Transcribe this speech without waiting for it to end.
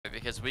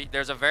because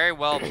there's a very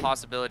well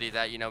possibility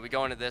that, you know, we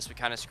go into this, we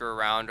kind of screw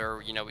around,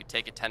 or, you know, we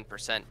take a 10%,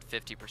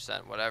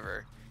 50%,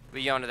 whatever.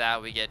 We go into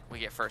that, we get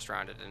first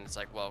rounded, and it's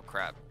like, well,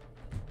 crap.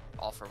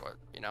 All for what,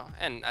 you know?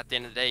 And at the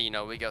end of the day, you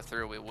know, we go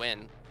through, we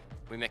win.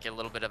 We make a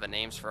little bit of a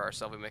names for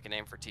ourselves. We make a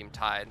name for Team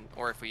Tide,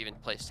 or if we even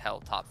placed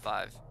hell top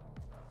 5.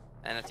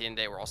 And at the end of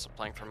the day, we're also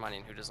playing for money,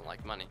 and who doesn't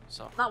like money?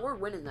 So. Nah, we're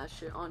winning that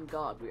shit. On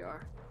God, we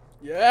are.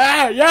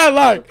 Yeah,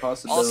 like.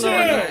 Also,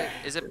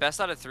 is it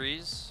best out of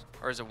 3s,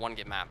 or is it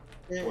 1-get map?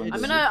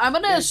 I'm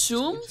gonna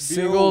assume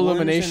single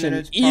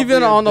elimination,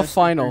 even on the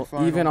final.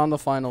 Even on the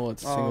final,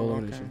 it's single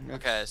elimination.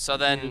 Okay, so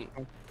then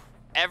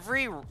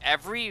every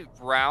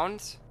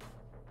round,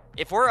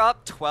 if we're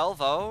up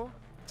 12-0,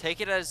 take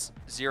it as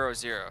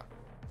 0-0,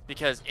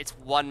 because it's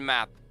one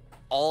map.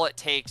 All it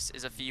takes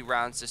is a few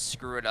rounds to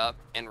screw it up,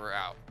 and we're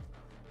out.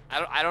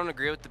 I don't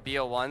agree with the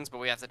BO1s, but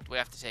we have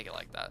to take it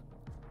like that.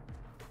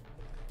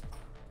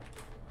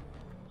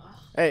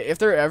 Hey, if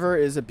there ever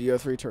is a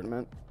BO3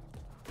 tournament,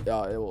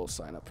 yeah, it will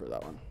sign up for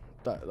that one.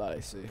 That I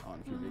see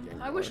on QB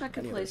Game. I wish I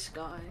could play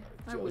Sky.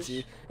 I wish.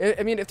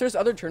 I mean, if there's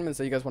other tournaments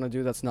that you guys want to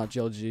do that's not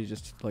GLG,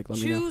 just like let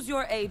me know. Choose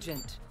your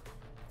agent.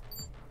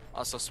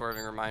 Also,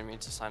 Swerving, remind me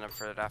to sign up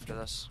for it after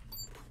this.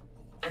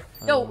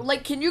 Yo,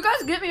 like, can you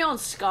guys get me on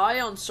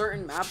Sky on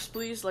certain maps,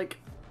 please? Like,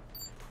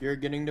 you're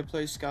getting to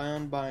play Sky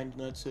on Bind,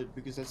 and that's it,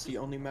 because that's the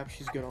only map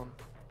she's good on.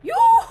 Yo!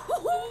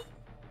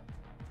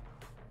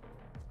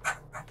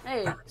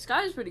 Hey,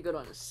 Sky is pretty good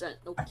on Ascent.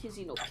 No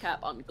kizzy, no cap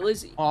on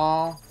Glizzy.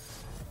 Aww.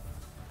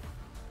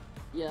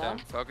 Yeah.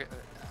 Focus.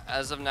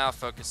 As of now,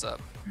 focus up.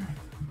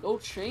 No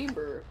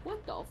chamber.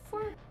 What the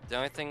fuck? The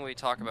only thing we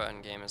talk about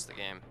in game is the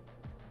game.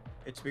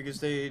 It's because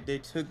they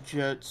took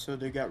Jet, so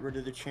they got rid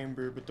of the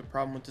chamber. But the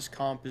problem with this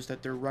comp is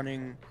that they're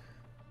running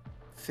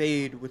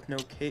Fade with no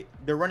K.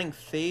 They're running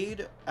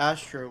Fade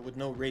Astra with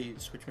no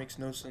Raze, which makes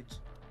no sense.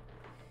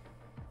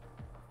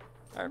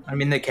 I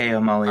mean the KO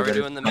Molly. Are we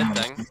doing the mid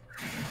thing?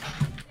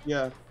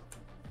 Yeah.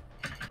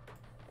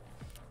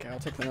 Okay, I'll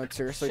take the note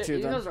seriously Shit, too.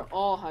 you Then. guys are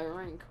all high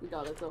rank. We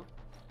got it though.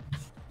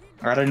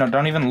 I don't know.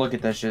 Don't even look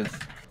at that shit.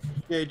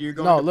 Yeah, you're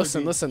going No, to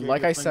listen. Jade,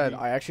 Like you're I playing said, Jade.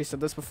 I actually said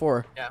this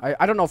before. Yeah.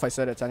 I don't know if I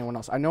said it to anyone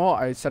else. I know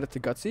I said it to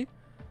Gutsy.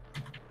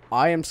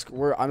 I'm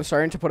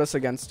starting to put us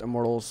against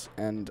Immortals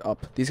and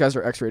up. These guys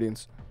are X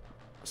Radiants.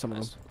 Some of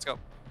them. Let's go.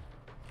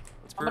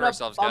 Let's prove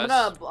ourselves, guys.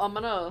 I'm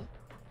gonna.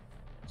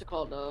 What's it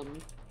called?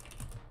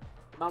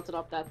 Mounted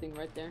up that thing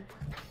right there.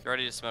 You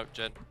ready to smoke,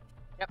 Jed?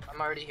 Yep,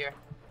 I'm already here.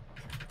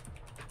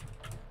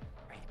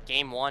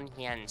 Game 1,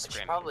 he ends Should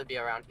Scrim. probably be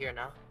around here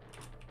now.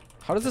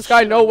 How does this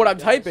guy know what I'm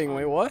typing?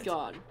 Wait, what?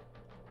 God.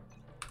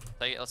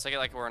 Let's take it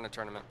like we're in a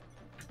tournament.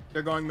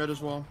 They're going mid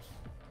as well.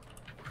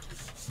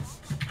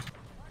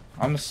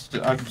 I'm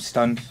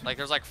stunned. Like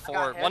there's like I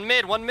got 4. hit.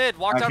 One mid.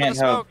 Walked I out of the can't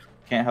help. smoke.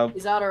 Can't help.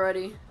 He's out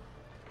already.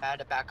 I had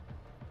to back.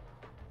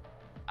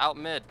 Out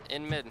mid.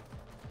 In mid.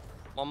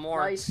 One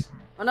more. Nice.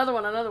 Another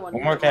one.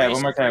 One more cat.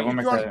 One more cat. One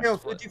more You're on cat. KO,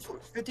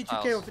 52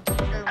 KO, 52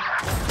 KO.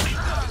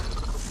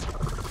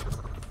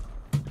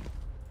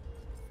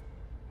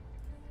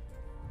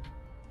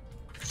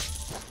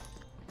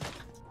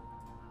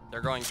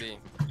 They're going B.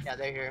 Yeah,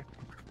 they're here.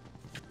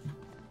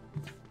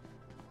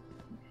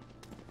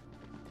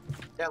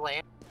 They're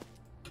laying.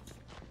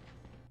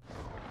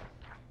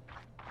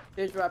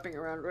 He's wrapping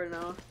around right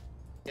now.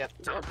 Yep.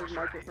 It's up his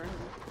market for him.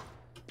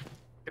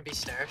 Could be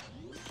stairs.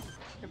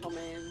 Careful,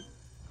 man.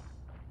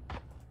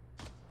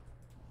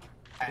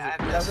 I have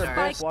You no guys are stairs.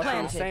 both watching the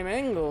planted. same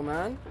angle,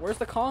 man. Where's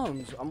the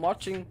comms? I'm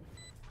watching.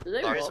 Do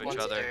they Sorry roll to one? each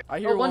other. I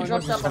hear Oh, one one.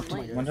 jumps up on Oh my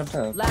lane. God. One jumped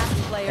up. Last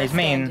player He's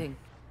mean. standing.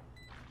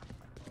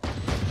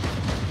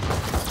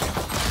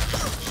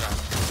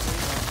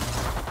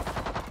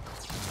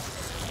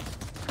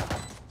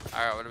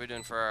 Alright, what are we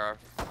doing for our...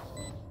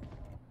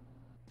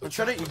 Let's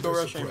try to ego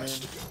rush A, man. Let's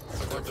see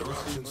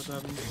what's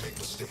happening.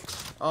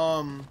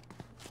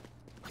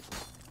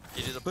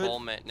 You do the Put- pole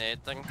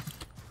nade thing?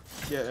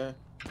 Yeah.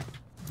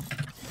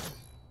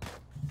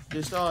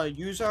 Just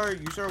use our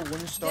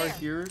 1 star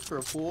here for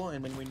a pool,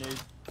 and then we nade.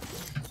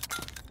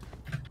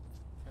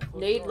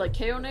 Nade, like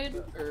KO nade?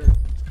 Or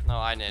No,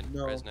 I nade.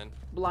 No. Riz nade.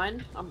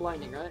 blind? I'm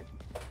blinding, right?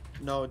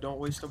 No, don't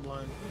waste a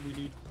blind. We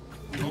need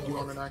you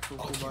on an actual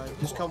pool buy.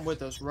 Just come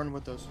with us. Run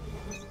with us.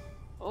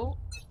 Oh.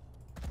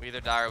 We either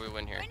die or we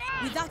win here.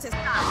 Without us.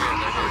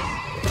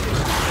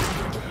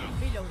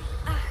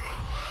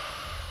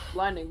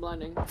 Blinding. KO's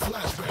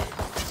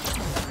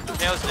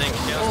ding.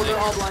 Oh, they're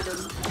all KO's blinded.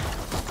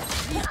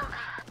 ding.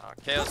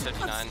 KO's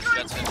 59.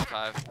 Jet's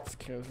 55. This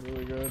kill's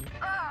really good.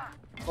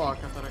 Fuck,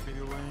 I thought I could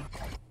get away.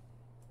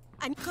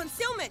 And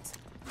concealment.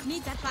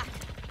 Need that back.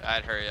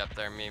 I'd hurry up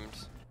there,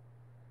 memes.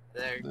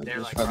 They're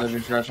like. They're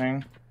just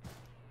rushing.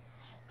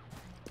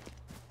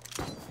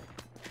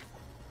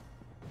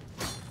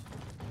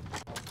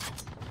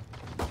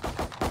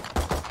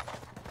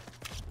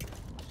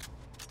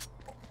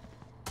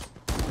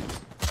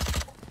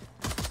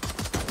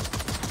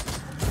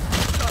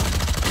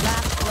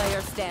 Last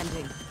player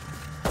standing.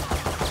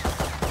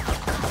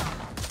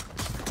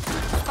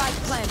 Spike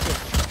planted.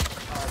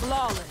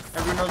 Flawless.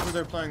 Everyone knows where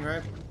they're playing,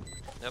 right?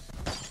 Yep.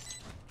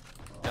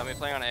 Got me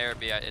playing on A or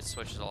B. It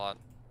switches a lot.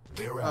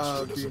 Their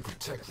Astra doesn't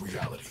protect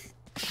reality.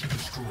 She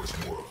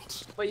destroys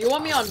worlds. But you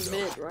want me on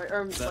mid, right?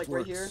 Or like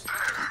right here?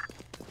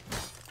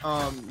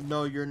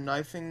 No, you're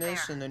knifing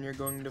this, and then you're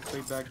going to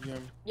play back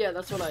gym. Yeah,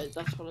 that's what I was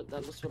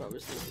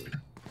thinking.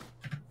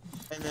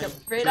 And then Yeah,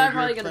 Great Jade, Eye you're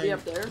probably gonna be playing-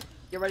 up there.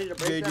 Get ready to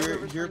break Jade, that. you're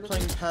whoever's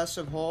playing this.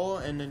 passive hall,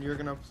 and then you're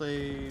gonna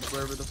play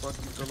wherever the fuck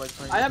you feel like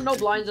playing. I have no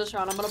blinds this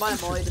round. I'm gonna buy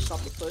a molly to stop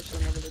the push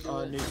whenever they do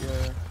it.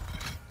 Yeah.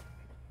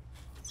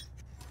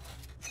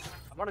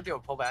 I want to do a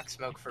pullback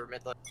smoke for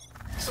mid lane.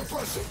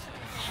 Suppressing.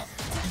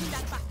 Taking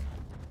that back.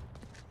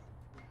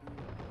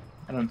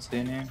 I don't see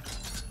any.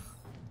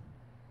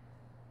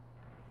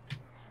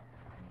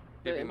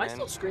 Wait, am I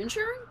still screen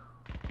sharing?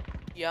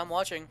 Yeah, I'm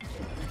watching.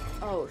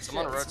 Oh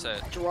Someone shit. it's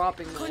rotate.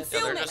 Dropping Yeah, my. they're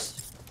Concealment.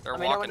 just they're Let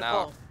me know when walking to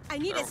out. pull. I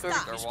need a They're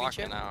stop. walking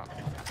Screen out.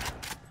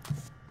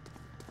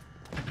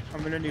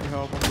 I'm gonna need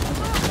help.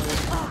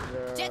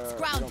 Jet's Yeah,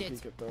 grounded. don't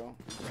peek it, though.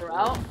 We're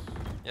out.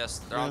 Yes,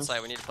 they're on Yes.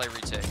 site. We need to play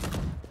retake.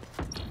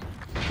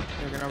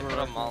 They're gonna have Put a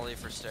rifle. molly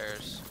for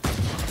stairs.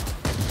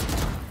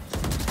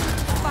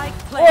 Spike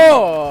planted.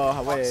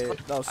 Oh wait,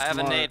 that was I have a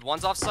smart. nade.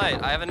 One's off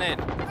site. I have a nade.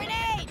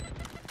 Grenade.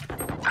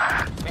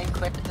 Main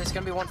clear. There's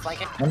gonna be one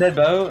flanking. One dead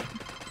boat.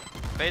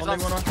 Phase Only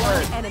on. one on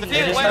fire. Enemy. Defuse.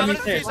 just Wait, let I'm me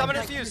gonna see. defuse. I'm gonna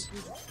defuse.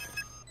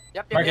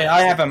 Yep. Okay,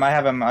 I have him.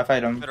 I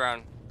fight him. Good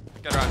round.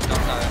 Good round. Don't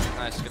die.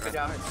 Nice. Good Good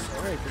round.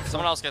 job.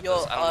 Someone else get Yo,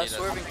 this. I don't need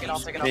swerving, it. can I'll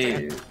take it. I'll take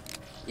it. Wait,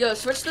 Yo,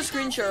 switch the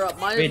screen share up.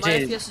 My wait,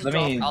 Jay, FPS is let me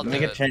dropping. I'll let me do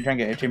get it. try and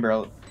get a chamber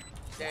out.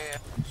 Yeah.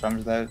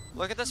 Charms that.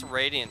 Look at this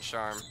radiant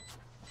charm.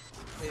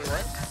 Wait,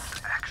 what?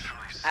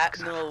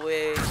 No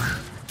way.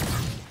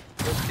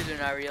 Those kids are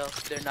not real.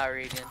 They're not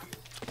radiant.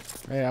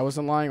 Hey, I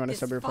wasn't lying when I This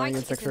said we were playing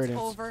fight against isn't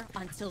X-Radiance. over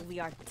until we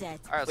are dead.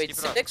 All right, let's Wait, keep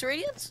it up. 6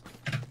 radiants?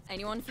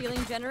 Anyone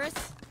feeling generous?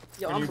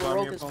 Yo, Can I'm you buy me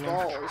broke a as polo?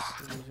 balls.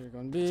 You're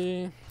gonna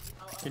be.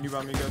 Can you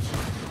buy me guys?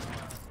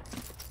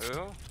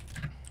 Who?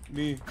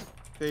 Me.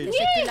 Fade.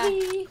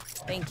 Tequila.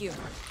 Thank you.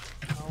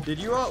 Did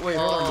you wait, Oh.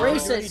 hold on.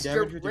 Did you do any Racist. You're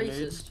damage with your nade?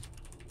 racist.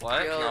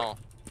 What? Yo. No.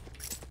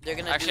 They're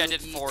gonna Actually, I do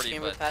did the 40,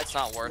 chamber but patch it's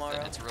not worth tomorrow.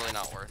 it. It's really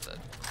not worth it.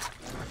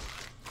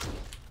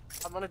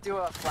 I'm gonna do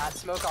a flat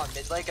smoke on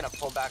mid lake and a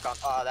pullback on.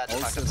 Oh, that's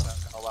not gonna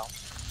smoke. Oh well.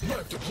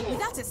 Knife deployed.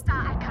 That's a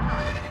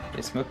stack.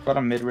 They smoke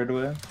bottom mid right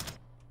away.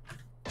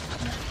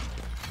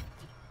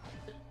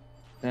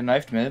 They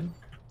knifed mid.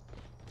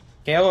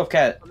 Okay, I love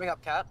cat. Coming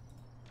up, cat.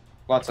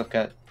 Lots of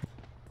cat.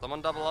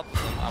 Someone double up.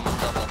 I'm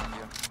gonna double up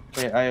with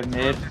you. Wait, I have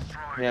mid.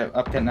 Yeah,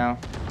 up cat now.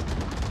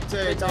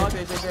 Tay, dog.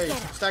 Tay.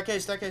 Stack A.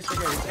 It's gonna be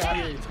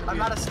A.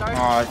 I'm out of start.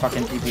 Oh, I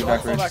fucking TP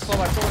backwards.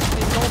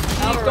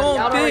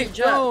 Don't peek,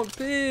 don't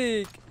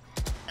peek.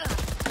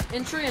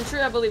 Entry,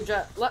 I believe,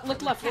 Jet. Look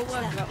left, look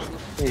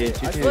left.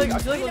 Wait, I feel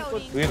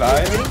like we have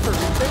eyes.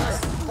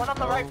 One on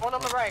the right. One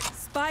on the right.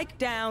 Spike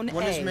down.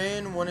 One is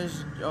main, one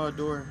is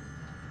door.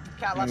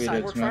 Cat left Maybe side.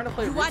 it We're is. trying to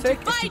play You want to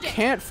retake. If you fight it?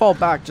 can't fall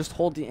back, just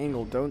hold the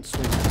angle. Don't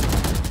swing.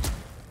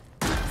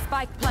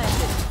 Spike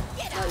planted.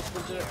 Nice,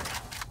 legit.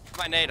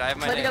 My nade. I have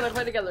my Play nade. together,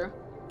 play together.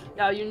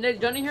 Yeah, you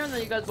nade Johnny here, and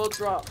then you guys both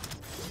drop.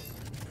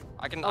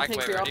 I can. I'll I can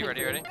take wait. you, I'll Ready? take Ready?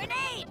 you. Ready?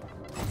 Grenade.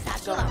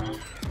 That's Go. up. Go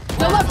left,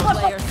 left,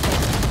 Player left.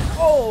 standing.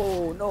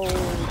 Oh no.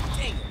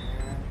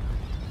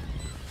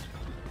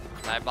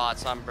 I bought,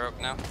 so I'm broke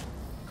now.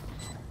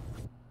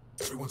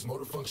 Everyone's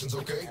motor functions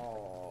okay?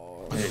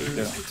 There you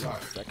go. Get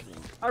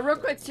tired. Real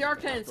quick,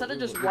 TRK, instead of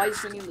just wide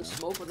swinging the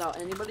smoke without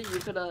anybody, you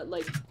could have,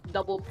 like,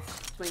 double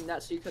swing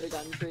that so you could have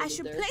gotten I traded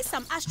should there. play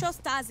some Astral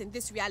Stars in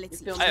this You reality.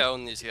 feel me? I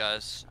own these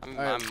guys. I'm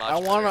Alright, much I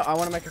wanna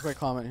better. make a quick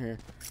comment here.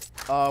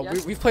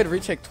 Yes? We've played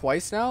retake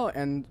twice now,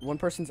 and one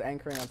person's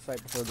anchoring on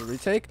site before the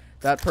retake.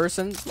 That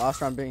person, last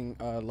round being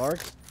Lark,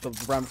 the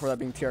round before that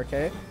being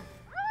TRK.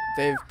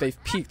 They've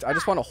peaked. I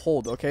just want to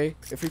hold, okay?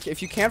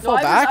 If you can't fall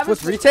I back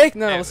was- with retake,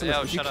 no, Hey, listen.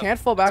 yo, If you shut up. can't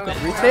fall back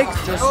with retake,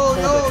 just hold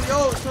it.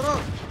 Yo, shut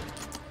up.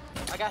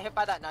 I got hit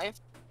by that knife.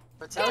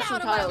 But That was some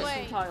out of my tiles,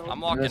 way. some tiles.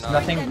 I'm walking There's up.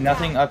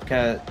 nothing up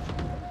cat.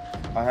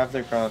 I have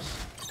their cross.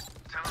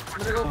 I'm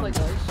gonna go play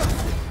dice.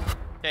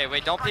 Okay,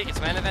 wait. Don't peek. It's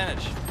man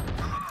advantage.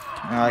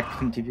 No, I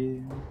can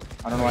TP.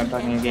 I don't know why I'm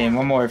talking a game.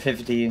 One more,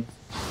 50.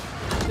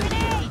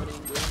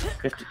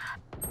 50.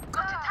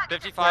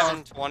 55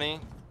 and 20.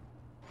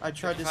 I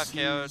tried to 55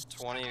 KO, see.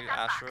 20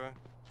 Astra.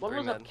 One Three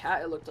was up mid.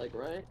 cat, it looked like,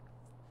 right?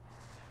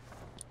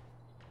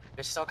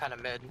 they're still kind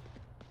of mid.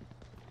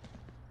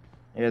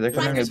 Yeah, they're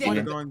coming Flank with is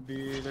They're B. going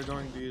B.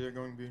 They're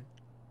going B.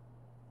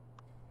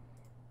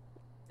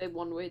 They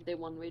one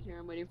wait here.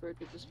 I'm waiting for it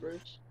to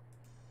disperse.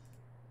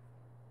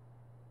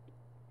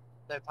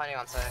 They're planning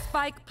on site.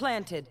 Spike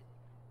planted.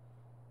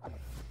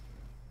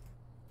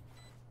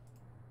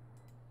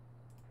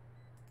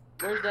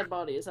 Where's that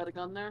body? Is that a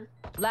gun there?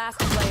 Last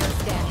player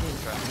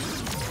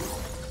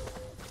standing.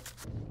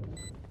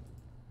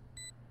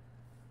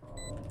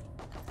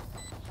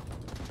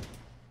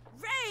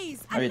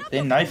 Raise. Alright,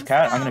 they knife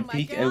cat. I'm gonna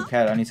peek out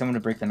cat. I need someone to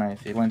break the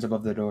knife. It lands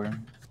above the door.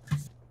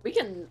 We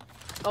can.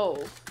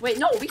 Oh, wait,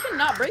 no, we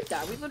cannot break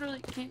that. We literally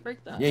can't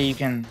break that. Yeah, you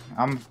can.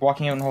 I'm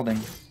walking out and holding.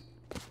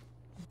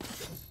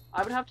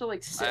 I would have to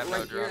like sit have no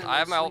right here drone. and I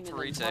have my swing ult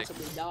for and then retake.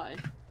 possibly die.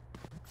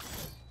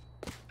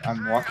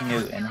 I'm walking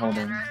out and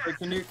holding. Hey,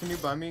 can you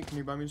buy me? Can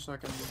you buy me so I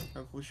can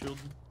have full shield?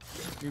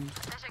 We need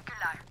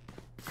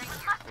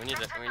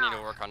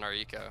to work on our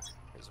eco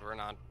because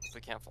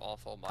we can't all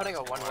full box. Putting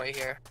a one-way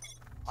here.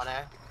 On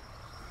A.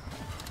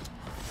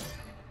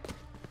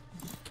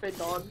 Big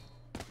dog.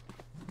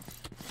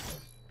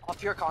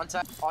 Off your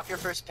contact, off your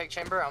first pick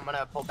chamber, I'm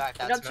gonna pull back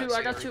that I got smoke two. so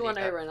I got you two on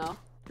repeat A that. right now.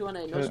 2 on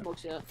A. No Yeah.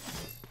 smokes yet.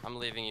 I'm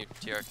leaving you,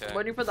 TRK. I'm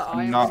waiting for the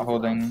eye. I'm not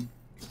holding.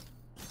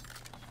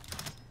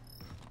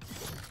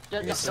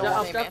 Jet, He's still jet on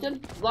up, A, man.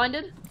 captain.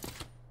 Blinded.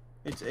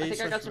 It's I A.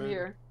 think I got some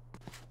here.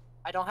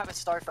 I don't have a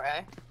star for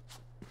A.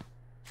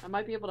 I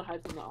might be able to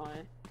hide from the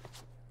eye.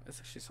 That's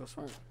actually so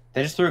smart.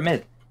 They just threw it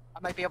mid. I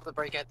might be able to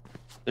break it.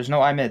 There's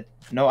no eye mid.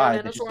 No Yeah, eye. yeah,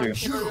 They no just sword,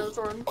 threw. no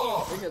sword.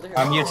 They're here, they're here.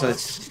 I'm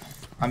useless.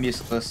 I'm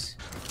useless.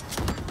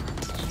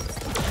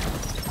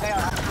 Hey,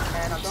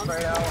 man, I'm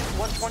sprayed out.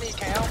 120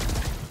 KO.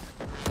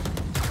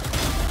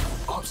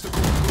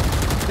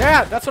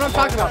 Yeah, that's what I'm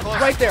talking about.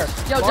 Right there.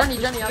 Yo, Mark, Jenny,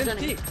 Jenny, I'm didn't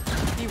Jenny.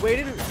 peek. He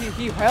waited.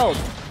 He held.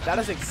 That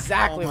is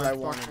exactly Oh what my I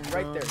wanted. fucking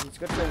Right God. there. He's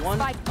good for one.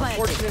 Spike planted.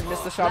 Unfortunate,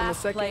 missed the shot in the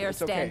Last second. player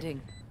It's okay.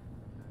 standing.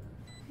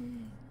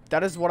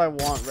 That is what I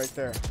want right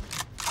there.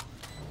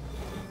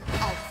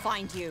 I'll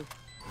find you.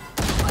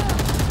 It's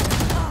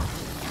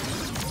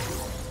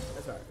alright.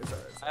 It's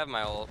alright. I have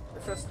my ult.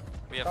 It's just.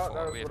 We have that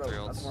four. was We have what I-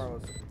 3 That's ults. more what I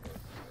was looking for.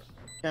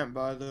 Can't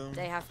buy though.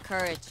 They have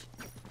courage,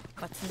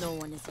 but no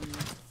one is immune to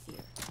fear.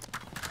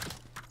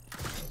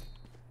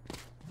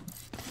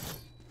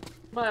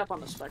 Might up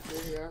on the Spectre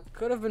here.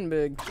 Could have been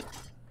big.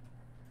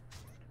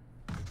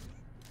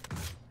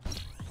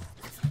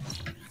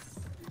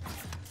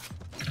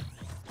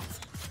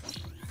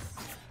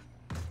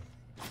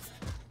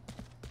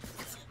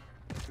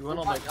 You We'll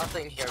wanna buy like?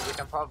 nothing here. We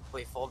can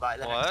probably full buy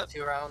the What? next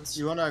 2 rounds.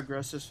 You wanna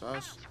aggress this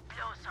fast?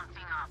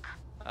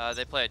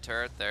 They play a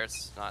turret there.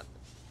 It's not.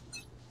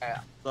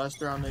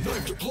 Last round they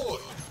did.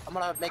 I'm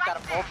gonna make that a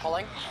pull,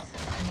 pulling.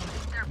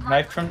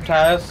 Knife from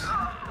Taz.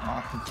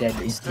 Oh, dead.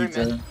 He's Through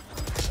pizza. mid.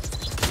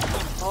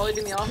 Oh,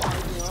 leading me off. Oh,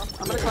 leading me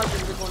off. I'm gonna crouch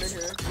in the corner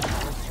here.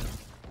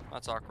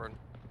 That's awkward.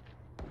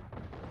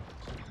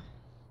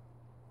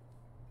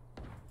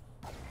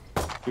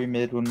 3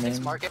 mid, 1 Next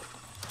main. market.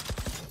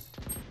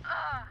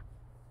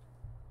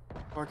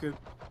 Fuck it.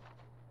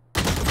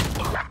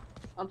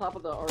 On top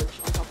of the arch.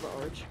 On top of the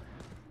arch.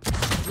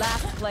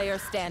 Last player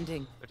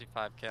standing.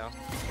 55 KO.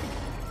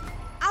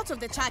 Out of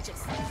the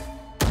charges.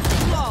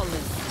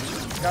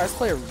 Flawless. Guys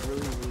play a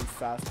really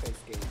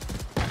fast-paced game.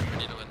 We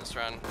need to win this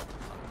round.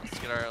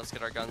 Let's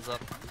get our guns up.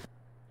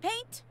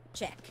 Paint?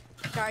 Check.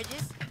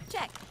 Charges?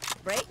 Check.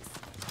 Brakes?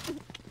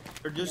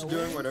 They're just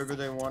doing whatever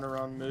they want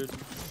around mid.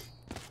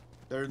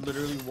 They're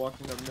literally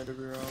walking up mid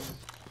every round.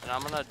 And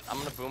I'm gonna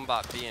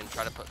boombot B and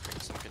try to put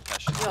some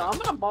concussions. Yeah, I'm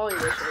gonna volley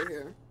this right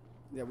here.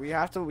 Yeah, we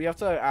have to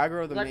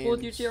aggro the Is that main. cool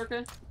with you,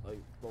 TRK? Like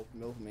both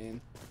milk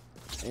main,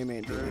 A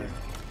main, B main.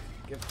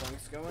 Get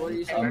flanks going. What do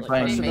you say? I'm Like,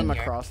 playing Pressure them main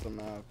here. across the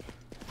map.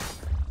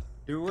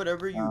 Do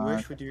whatever you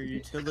wish with your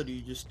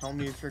utility. Just tell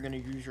me if you're gonna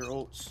use your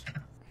ults.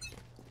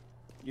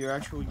 Your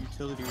actual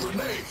utility. Will be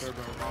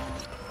turbo.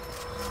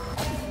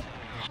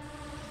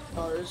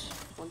 Towers.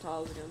 1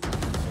 tiles again.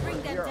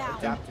 Bring them down.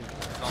 Adapting.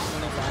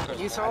 Can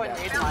you throw in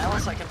 8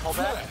 tiles so I can pull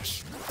back?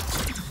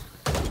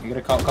 You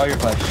gotta call your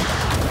flash.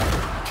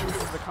 This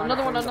is the kind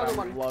Another of one, thing that another I'm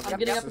one. loving. I'm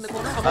getting up in the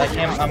corner. I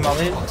can't. I'm all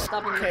in.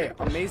 Stop him. Okay,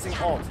 amazing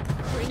ult.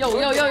 Yo,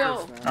 yo, yo,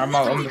 yo. I'm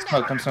all. I'm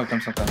smoked. I'm smoked.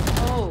 I'm smoked.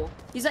 Oh,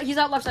 he's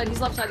out left side.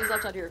 He's left side. He's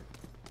left side here.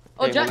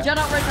 Oh, Hey, jet, what? jet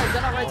out right side.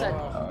 Jet out right side.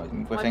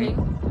 I'm My whiffing.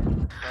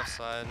 ping. Left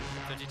side.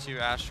 52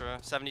 Astra.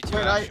 72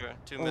 Wait, I- Astra.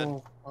 2 mid.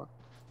 Oh, fuck.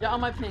 Yeah,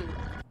 on my ping.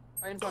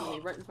 Right in front of me.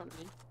 Right in front of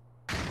me.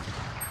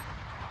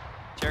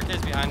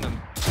 TRK's behind them.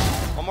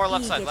 One more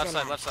left side. Left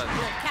side. Left side.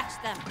 We'll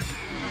catch them.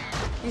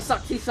 He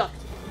sucked. He sucked.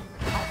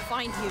 I'll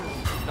find you.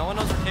 No one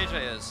knows where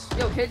KJ is.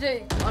 Yo,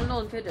 KJ.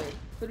 Unknown KJ.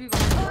 Could be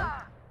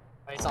behind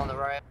you. He's on the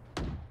right.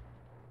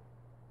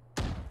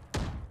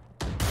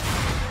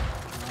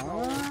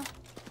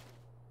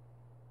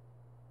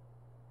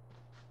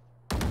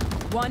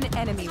 One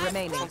enemy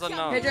remaining. This one's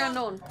unknown. KJ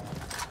unknown.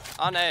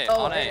 On A.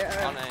 Oh, On A.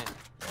 A. On A.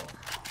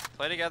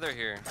 Play together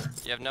here.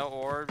 You have no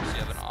orbs. You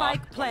have an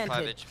Spike op. 5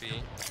 planted.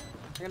 HP.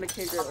 I'm gonna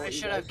KJ. I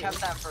should have kept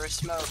that for a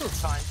smoke. It's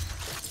fine.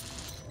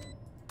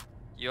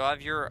 You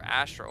have your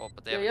Astra ult,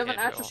 but they Yeah, you have a an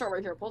KJ extra ult. shot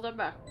right here. Pull that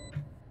back.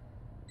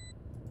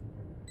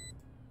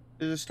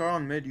 There's a star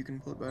on mid. You can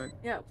pull it back.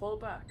 Yeah, pull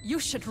it back. You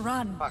should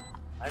run. Fuck.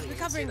 I didn't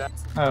even see Recovering. that.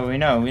 Oh, we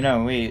know. We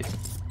know. Wait.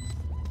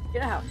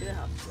 Get a half. Get a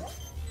half.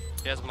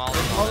 He has Molly.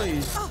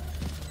 Molly's.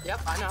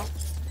 Yep, I know.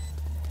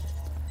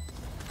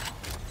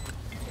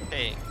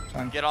 Hey,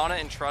 Fine. get on it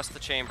and trust the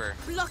chamber.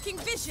 Blocking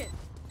vision.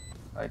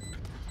 Like,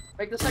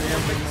 Break the second Yeah,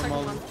 one. Break the bring second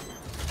more one.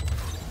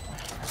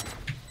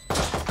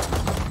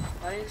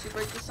 Why didn't you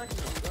break the second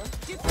one, bro?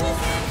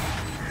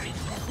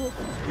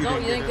 You No,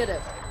 you didn't get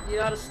it. You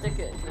gotta stick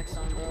it next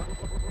time, bro.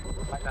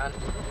 My bad.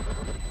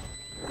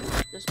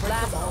 Just break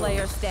Last the ball.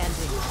 player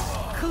standing.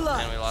 And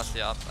Clutch. we lost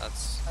the op.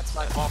 That's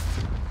my fault.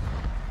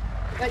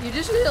 Yeah, you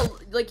just need to,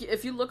 like,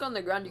 if you look on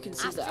the ground, you can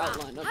see the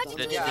outline of them.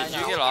 Did you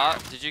get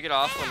off? Did you get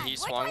off when he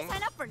swung?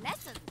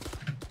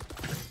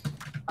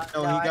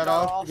 No, he got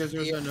off because there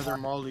was another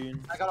molly.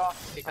 I got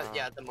off because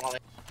the molly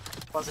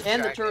wasn't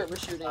And sure the turret was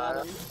shooting at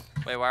him.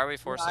 Wait, why are we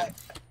forcing?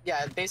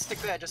 Yeah,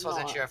 basically I just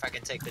wasn't sure if I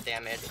could take the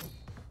damage.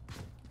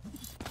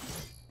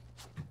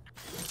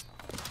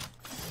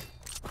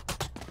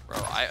 Bro,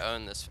 I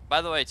own this.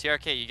 By the way,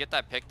 TRK, you get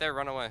that pick there?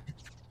 Run away.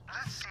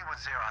 Let's see what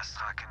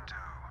Zerastar can do.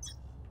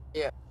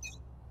 Yeah.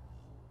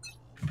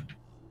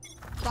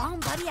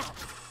 Bomb buddy out.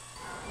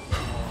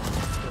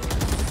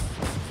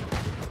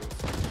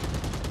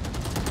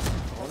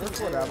 I wonder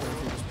what happens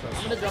if you just press.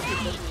 I'm gonna drop your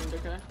business,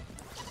 okay?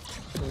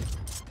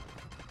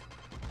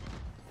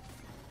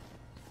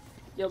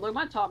 Yo, look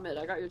my top mid.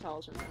 I got your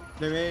talisman.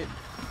 They made.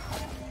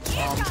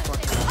 I'm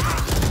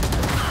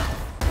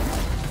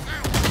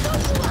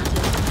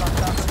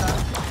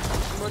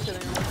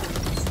rotating.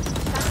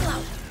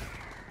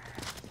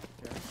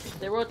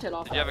 They rotate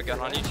off. Did you have a gun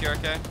on you,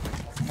 TRK?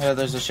 Yeah,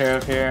 there's a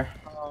sheriff here.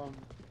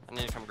 I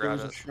need to come grab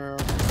it.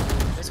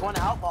 There's one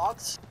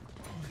outbox.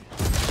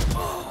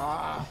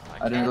 I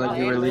didn't realize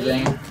you were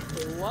leaving.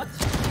 What?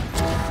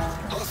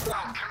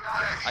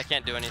 I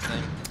can't do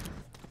anything.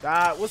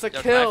 That was a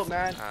Yo, kill, can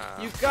I man.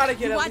 You gotta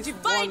get at Why'd least you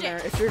one find there.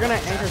 it? If you're gonna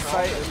anchor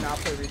sight and not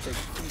play retake,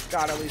 you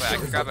gotta at least. Wait, I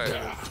can grab it.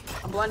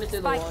 I'm blinded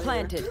through the Spike wall.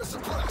 planted.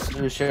 There's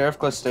a sheriff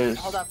close stairs.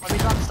 Hold up, let me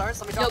drop stars,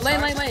 let me Yo, drop lane,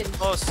 stars. lane.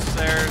 Close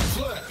stairs.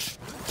 Flash.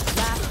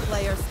 Last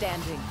player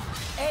standing.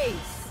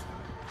 Ace.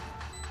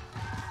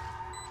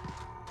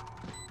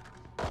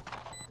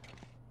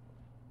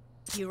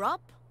 You're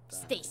up.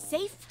 Stay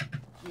safe.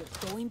 You're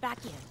going back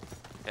in.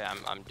 Yeah,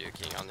 I'm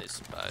duking on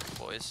these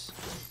boys.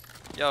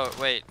 Yo,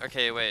 wait.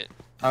 Okay, wait.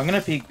 I'm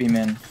gonna peek beam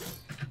in.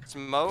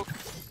 Smoke.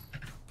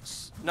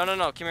 No.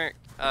 Come here.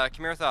 Come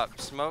here with up.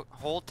 Smoke.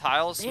 Hold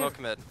tiles. Smoke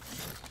mid.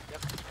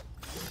 Yep.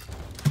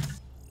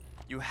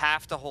 You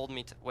have to hold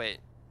me. Wait.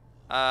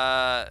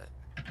 They're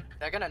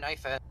gonna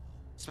knife it.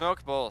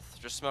 Smoke both.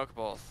 Just smoke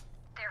both.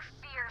 Their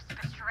fears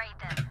betrayed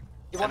them.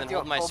 You And want to then do a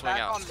hold my swing pullback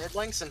out. on mid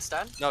links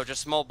instead? No,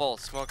 just smoke both.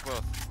 Smoke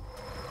both.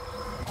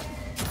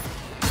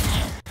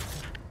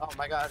 Oh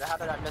my god, how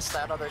did I miss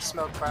that other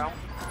smoke, bro?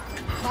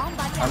 Bomb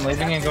buddy I'm out.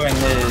 leaving and going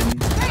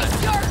mid.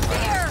 Face your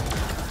fear.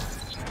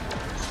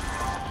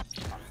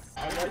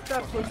 I like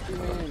that push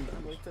beam in. I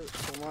liked it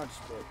so much,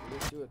 but we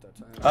didn't do it that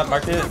time.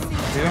 Mark it.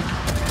 Two.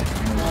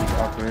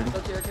 Awkward. Go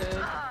to your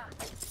kid.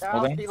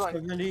 Holding. Be like,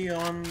 70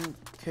 on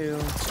KO.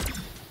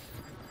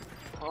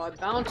 Oh, I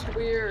bounced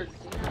weird.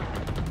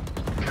 Damn.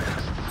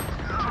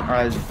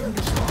 Alright,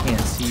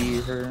 can't see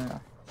her.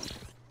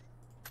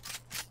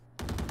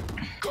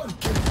 Gun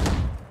kill.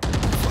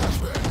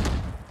 Flashbang.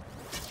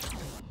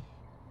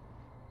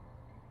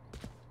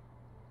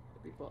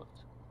 Be fucked.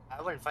 I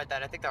wouldn't fight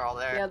that. I think they're all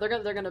there. Yeah,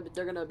 they're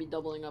gonna be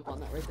doubling up on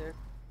that right there.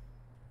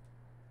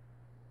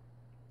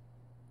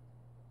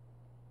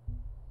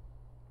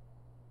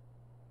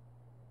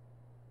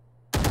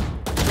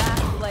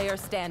 Last player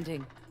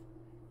standing.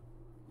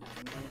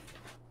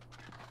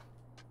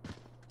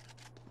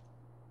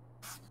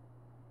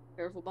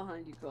 Careful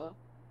behind you, Ka.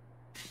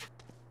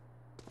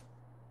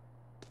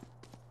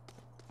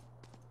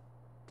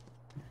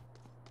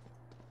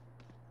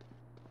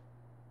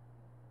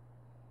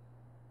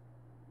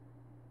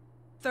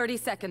 Thirty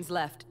seconds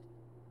left.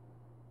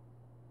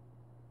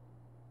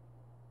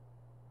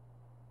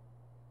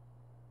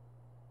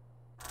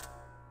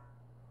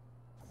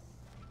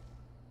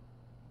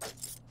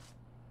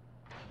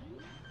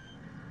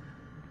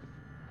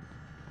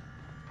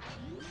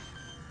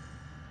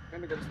 We're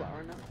in a good spot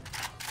right now.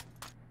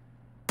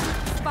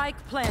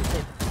 Spike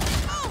planted.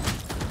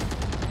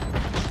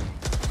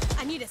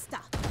 I need to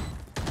stop. I'm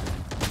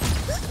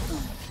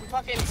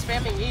fucking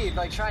spamming E,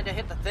 like trying to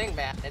hit the thing,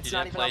 man. It's You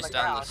not didn't even on place the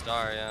down ground. the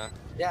star, yeah.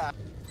 Yeah.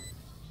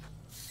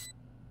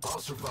 I'll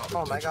survive.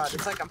 Oh my god,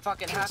 it's like I'm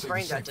fucking half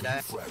brain dead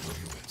today.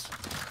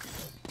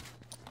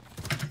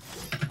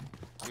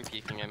 I'm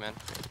peeking him in.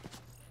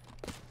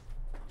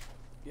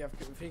 Yeah,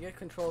 if you get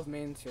control of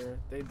mains here,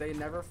 they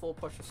never full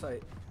push the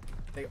site.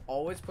 They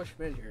always push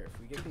mid here. If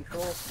we get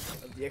control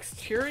of the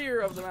exterior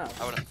of the map.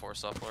 I wouldn't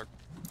force up lord.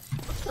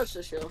 Let's push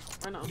this shield.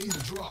 Right now. Need a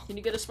drop. Can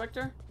you get a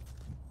Spectre?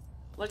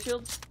 Light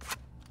shield?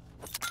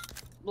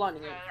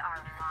 Blinding it. They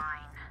are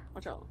mine.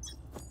 Watch out.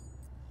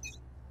 It's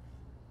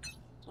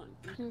fine.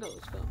 You can go,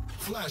 let's go.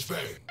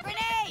 Flashbang.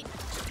 Grenade!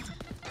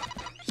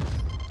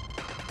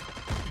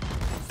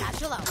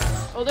 Satchel out.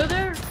 Oh, they're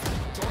there!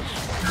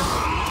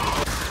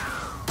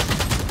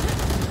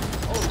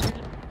 Oh, you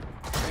did...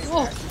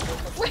 Whoa!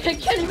 Wait, I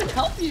can't even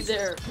help you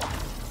there!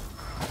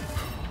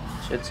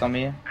 Shit's on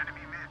me. Okay,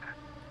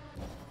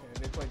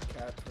 they played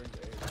cat towards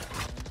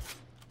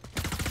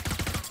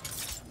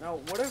A. Now,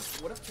 what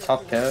if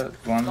Top cat,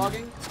 one.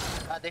 Dogging?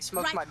 They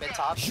smoked my mid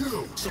top,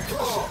 You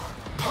are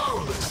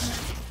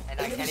powerless.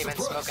 and I can't even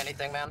smoke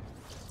anything, man.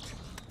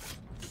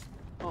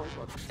 Oh,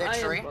 fuck. They're I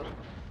am tree.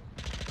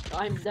 fucked.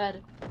 I'm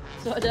dead.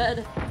 So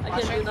dead. I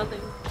can't do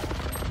nothing.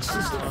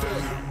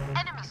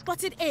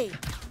 Spotted A.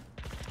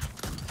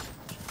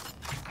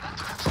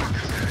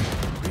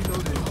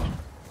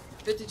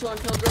 52 on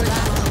Killjoy.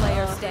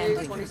 Player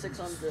standing. 26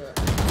 on Jet.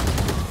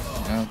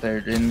 Oh, they're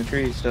in the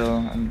tree still,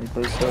 and they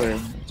close the door.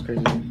 It's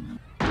crazy.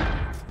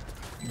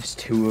 There's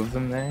two of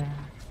them there.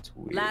 It's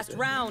weird. Last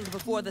round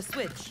before the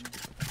switch.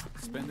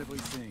 Spend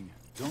everything.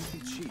 Don't be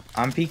cheap.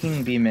 I'm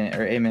peeking B man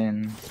or A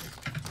man.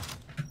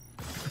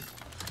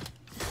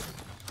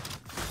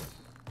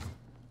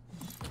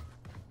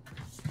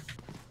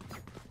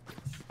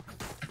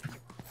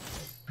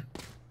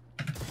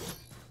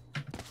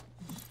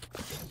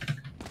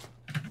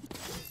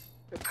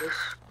 Rip this.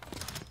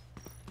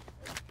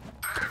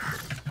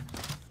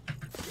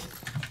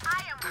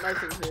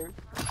 Knifing here.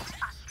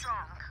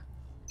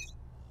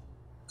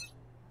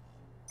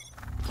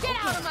 Get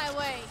out of my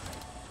way.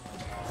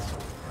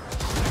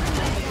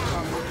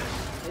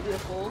 Maybe a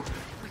full.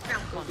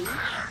 Maybe.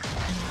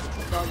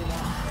 Dogging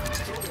out.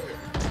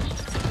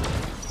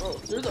 Bro,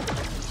 through the.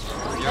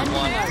 You're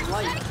one. My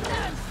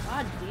life.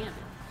 God damn it.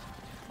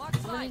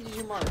 How many did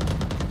you mark?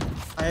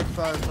 I had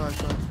 5.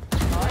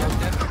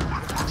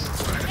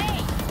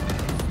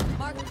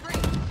 Mark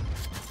 3.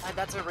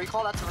 That's a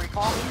recall. That's a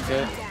recall.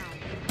 Good.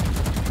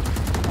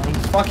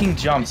 Fucking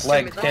jump,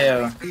 leg,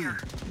 KO.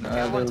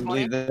 They're leaving.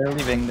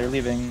 Heading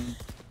back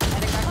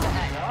to A.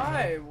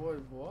 Why?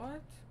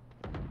 What?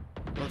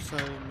 Left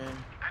side, man.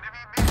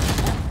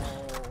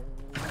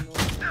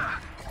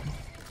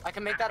 I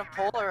can make that a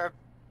pull or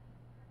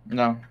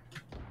No.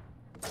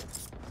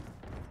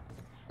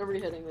 They're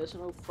re-hitting this,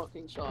 no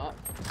fucking shot.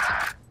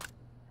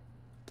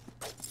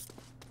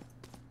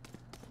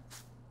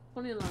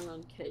 29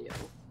 on KO.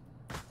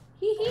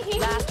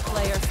 Last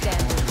player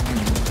standing.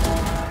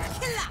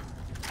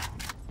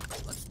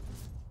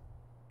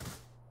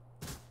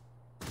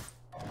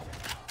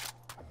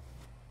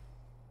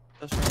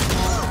 That's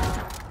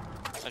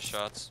right. Nice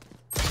shots.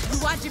 You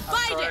want to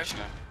fight it?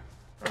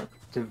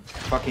 The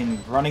fucking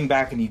running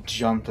back and he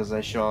jumped as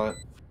I shot.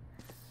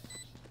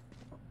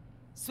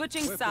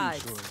 Switching Weapon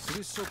sides. choice. It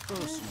is so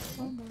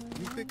personal.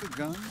 You pick a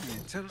gun and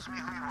it tells me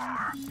who you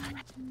are.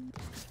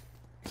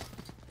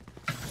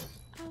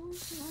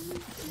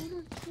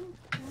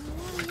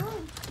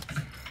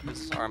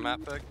 This is our map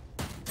pick.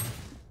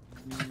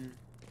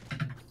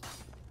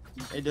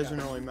 It doesn't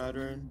really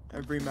matter.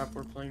 Every map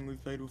we're playing,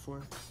 we've played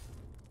before.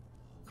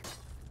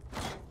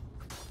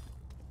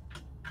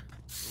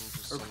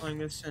 We're playing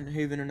this in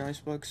Haven and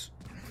Icebox.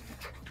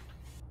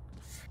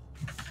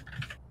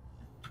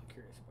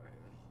 Curious about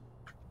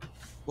Haven.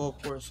 Well,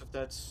 of course,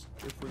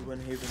 if we win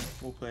Haven,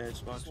 we'll play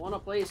Icebox. Just wanna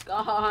play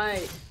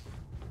Sky.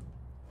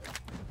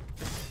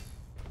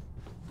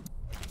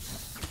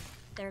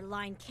 Their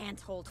line can't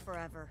hold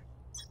forever.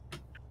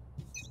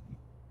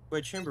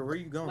 Wait, Chamber, where are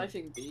you going?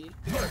 Knifing B.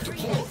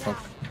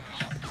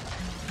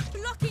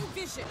 Blocking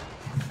vision.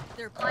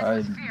 They're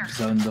I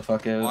zoned the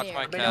fuck out. Watch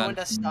my let me know when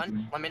cat. to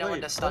stun. Let me know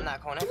when to stun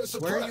that corner.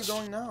 Where are you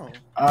going now?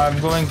 I'm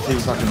going to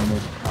fucking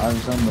mid. I'm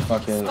zoned the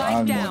fuck out. Spike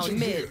I'm down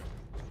mid.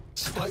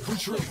 Spike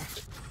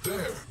retrieved.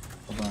 There.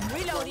 Hold on.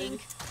 Reloading.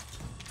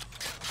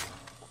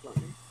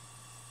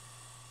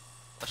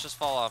 Let's just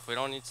fall off. We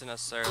don't need to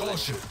necessarily.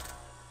 Caution.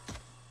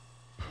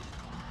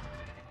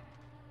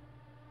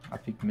 I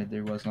peeked mid,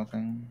 there was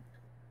nothing.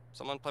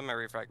 Someone play my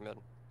refrag mid.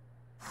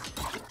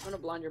 I'm gonna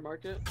blind your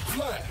market.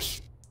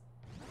 Flash.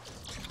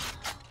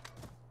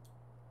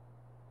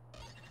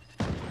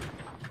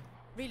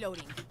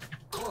 Reloading.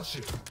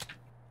 Caution.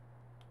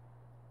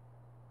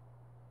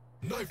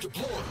 Knife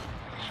deployed.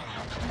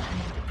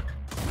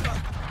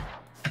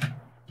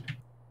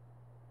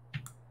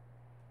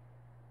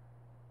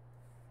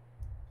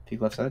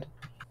 Peek left side.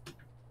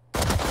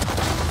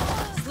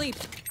 Sleep.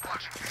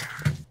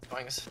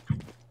 Wings.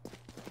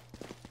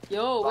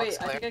 Yo, Box wait,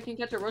 I clear. think I can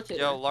catch a rotator.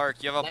 Yo,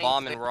 Lark, you have a Nice.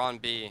 bomb and we're on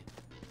B.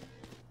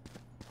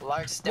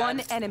 Lark's dead. One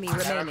enemy Never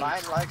remaining.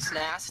 mind, Lark's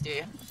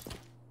nasty.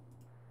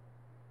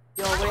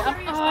 Yo,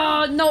 wait,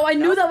 oh no, I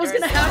knew that was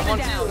gonna happen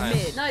down too.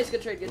 mid. Nice,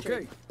 good trade, good Okay.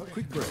 trade.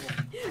 Quick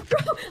break.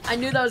 Bro, I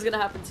knew that was gonna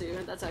happen too.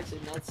 That's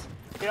actually nuts.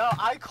 You know,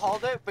 I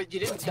called it, but you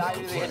didn't die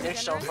to the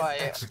initial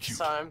fight, Execute.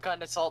 so I'm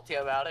kind of salty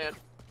about it.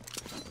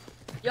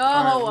 Yo,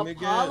 Alright,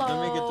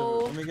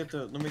 Apollo. let me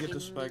get the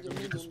spike.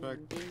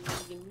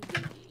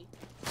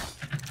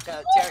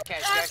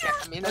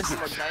 TRK. I mean this in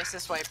the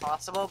nicest way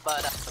possible,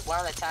 but we're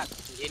on attack.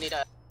 You need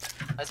to.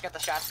 Let's get the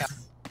shotgun.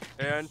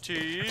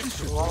 Anti. That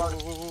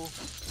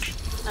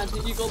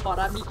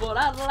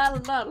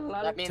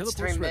means Teleport's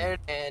 3 ready. mid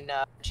and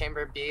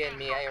chamber B and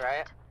me A,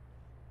 right?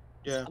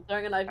 Yeah. I'm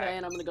throwing a knife A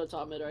and I'm gonna go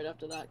top mid right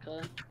after that,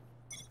 cut.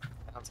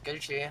 Sounds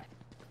good, G.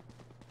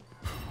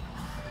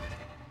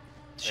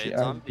 Shit,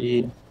 it's on I'd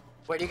be-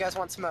 Where do you guys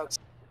want smokes?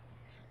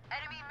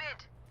 Enemy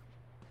mid.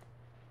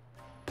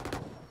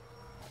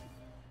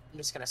 I'm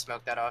just gonna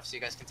smoke that off so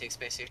you guys can take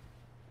space here.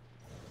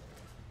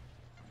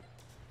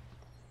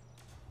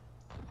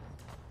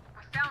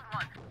 We found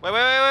one.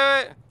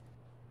 Wait.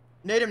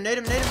 Nade him. I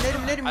don't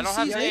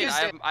have You see, nade.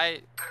 just-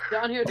 I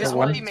Down here, This down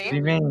one one. be main? B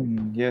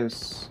main,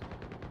 yes.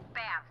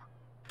 Bam.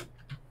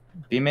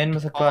 B main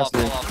with a fall off,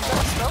 cluster. fall off,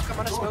 fall off. I'm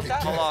gonna smoke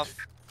that. Fall off.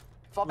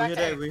 Fall We back hit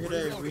to A, we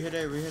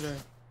hit A.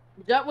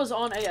 Jet was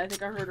on A. I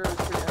think I heard her. I'm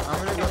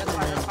gonna go that's for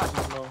fine, main that's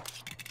fine. as well.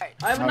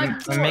 I have a knife I'm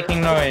before.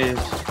 making noise.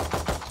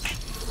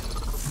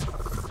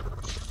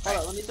 Hold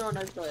on, let me throw a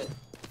knife blade.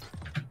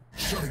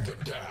 Shutting them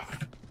down.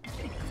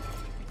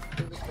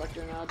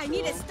 I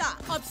need to stop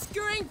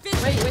obscuring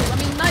vision. Wait, let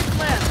me knife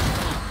land.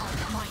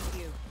 Mind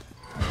you.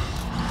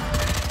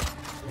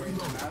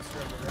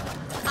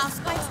 Our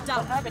spike's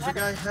down. There's a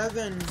guy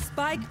heaven.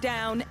 Spike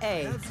down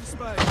A.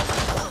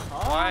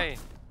 Why?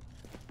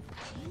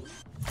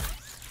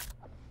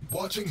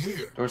 Watching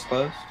here. Door's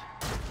closed.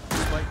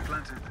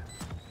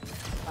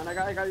 And I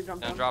got you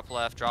jump No, on. drop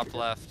left, drop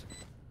left.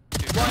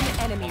 One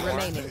enemy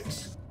remaining.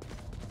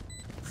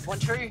 One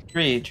tree.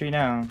 Tree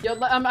now. Yo,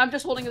 I'm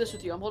just holding this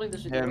with you. I'm holding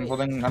this with Yeah,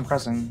 you. I'm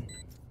pressing.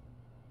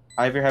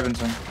 I have your heaven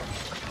son.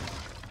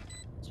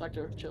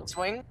 Spectre, chill.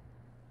 Swing.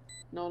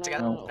 No.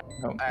 Together. No.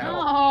 Alright.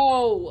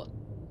 No.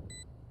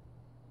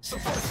 He's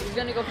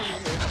gonna go for me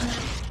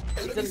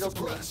here. He's gonna go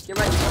for me. Get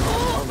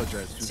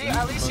ready. See,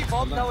 at least you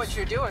both know what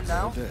you're doing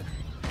now.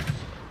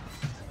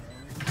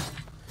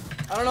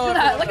 I don't know.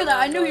 Look at that.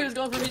 I knew he was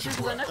going for me too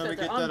because I Let me knifed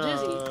get that. I'm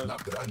that, dizzy.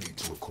 Not that I need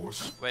to, of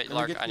course. Wait, Let me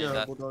Lark, get I need the,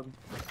 that. bulldog.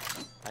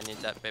 I need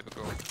that baby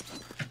girl.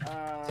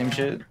 Same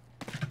shit.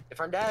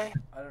 Different day.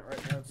 I don't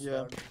right now. It's,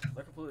 Yeah.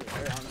 They're completely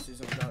very honestly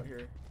zoned out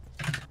here.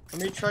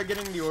 Let me try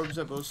getting the orbs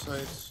at both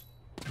sides.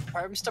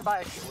 Arms to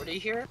buy 40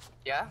 here.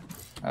 Yeah.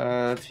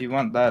 If you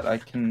want that, I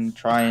can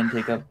try and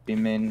take up B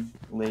main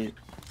late.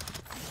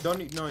 No,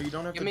 you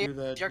don't have Give to me. do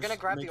that. You're gonna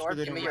Just grab make the sure orb.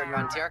 they Give me don't your get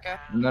gun,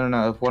 TRK.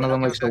 No. If one of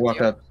them I'll likes to give it walk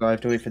to you. up, so I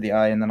have to wait for the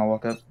eye and then I'll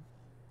walk up.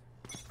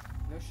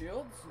 No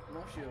shields?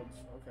 No shields.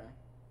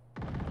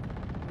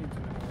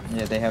 Okay.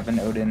 Yeah, they have an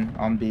Odin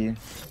on B.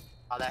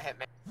 Oh, that hit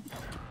me.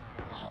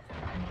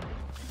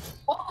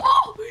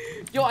 Oh!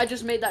 Yo, I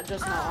just made that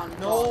just now on.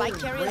 No Spike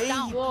carrier way.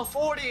 down. Whoa.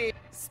 40.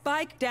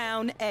 Spike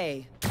down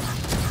A.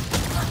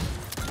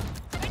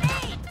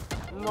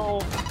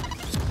 No.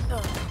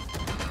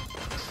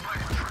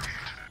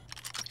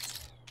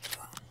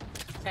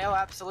 Hail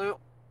absolute.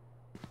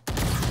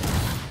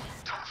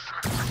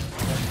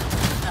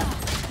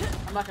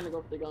 I'm not gonna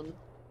go for the gun.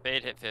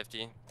 Fade hit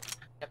 50.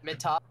 Yep, mid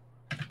top.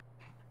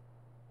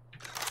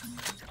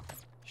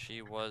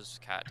 She was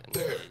cat and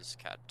is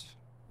cat.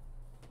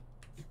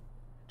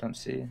 Don't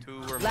see.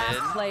 Two were Last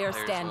mid. player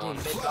There's standing. one.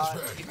 Mid dot.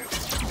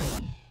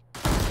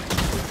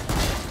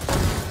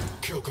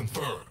 Kill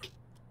confirmed.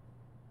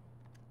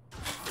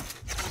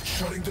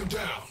 Shutting them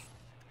down.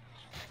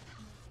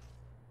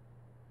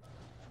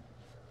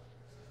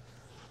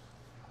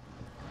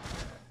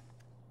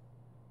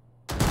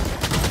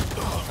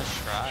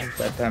 Let's try.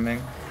 Bad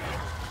timing.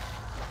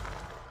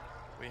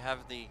 We have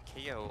the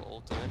KO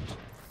ultimate.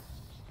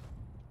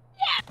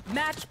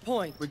 Match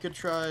point. We could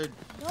try.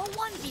 No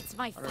one beats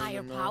my don't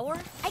even know. firepower.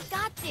 I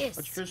got this.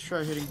 Let's just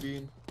try hitting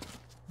B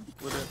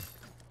with it.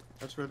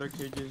 That's where their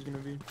KJ is gonna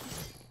be.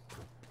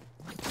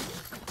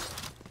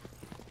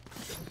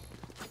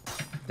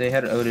 They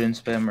had Odin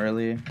spam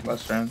early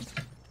last round.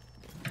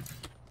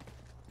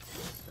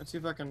 Let's see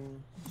if I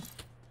can.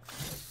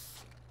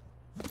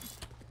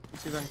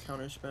 Let's see if I can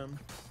counter spam.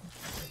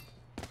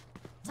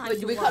 Time Wait,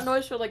 to do we work. cut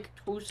noise for like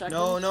 2 seconds?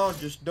 No,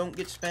 just don't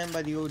get spammed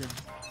by the Odin.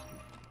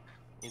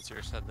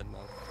 Easier said than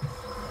done.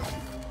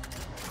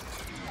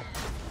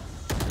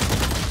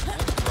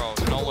 Bro,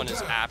 no one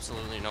is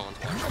absolutely no one's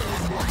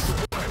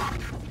watching.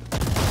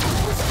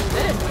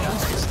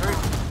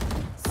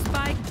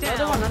 Spike Another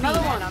down. one, another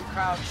B. one. I'm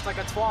crouched like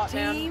a twat,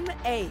 man. Team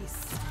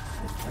Ace.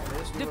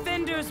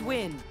 Defenders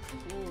win.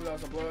 Ooh, that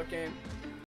was a blowout game.